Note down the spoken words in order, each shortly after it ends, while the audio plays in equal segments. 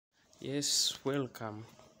Yes, welcome.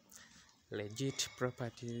 Legit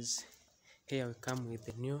properties. Here we come with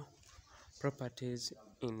the new properties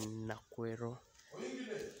in Nakwero.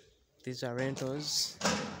 These are rentals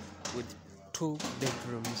with 2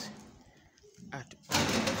 bedrooms at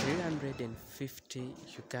 350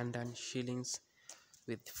 Ugandan shillings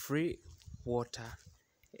with free water.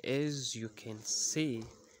 As you can see,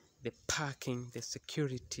 the parking, the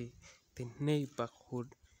security, the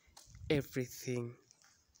neighborhood, everything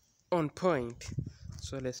on point.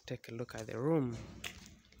 So let's take a look at the room.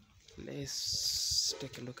 Let's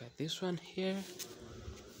take a look at this one here.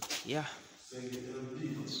 Yeah, so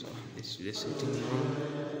this is the sitting room,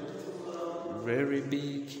 very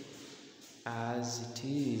big as it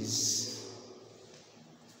is.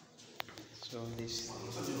 So this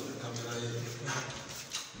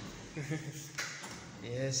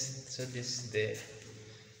yes, so this is the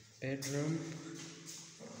bedroom,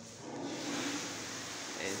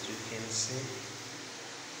 as you can see,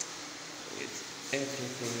 with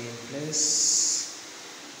everything in place.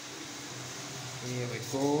 Here we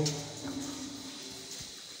go.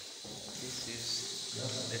 This is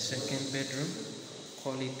the second bedroom.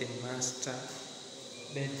 Call it the master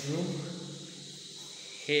bedroom.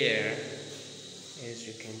 Here, as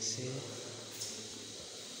you can see,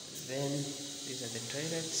 then these are the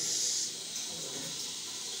toilets,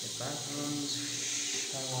 the bathrooms,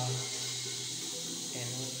 shower, and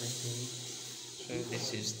everything. So this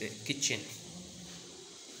is the kitchen.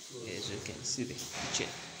 As you can see, the kitchen.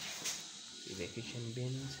 See the kitchen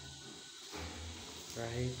bins,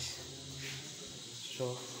 right?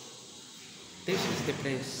 So this is the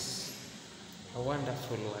place, a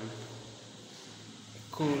wonderful one, a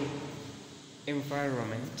cool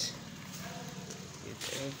environment with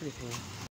everything.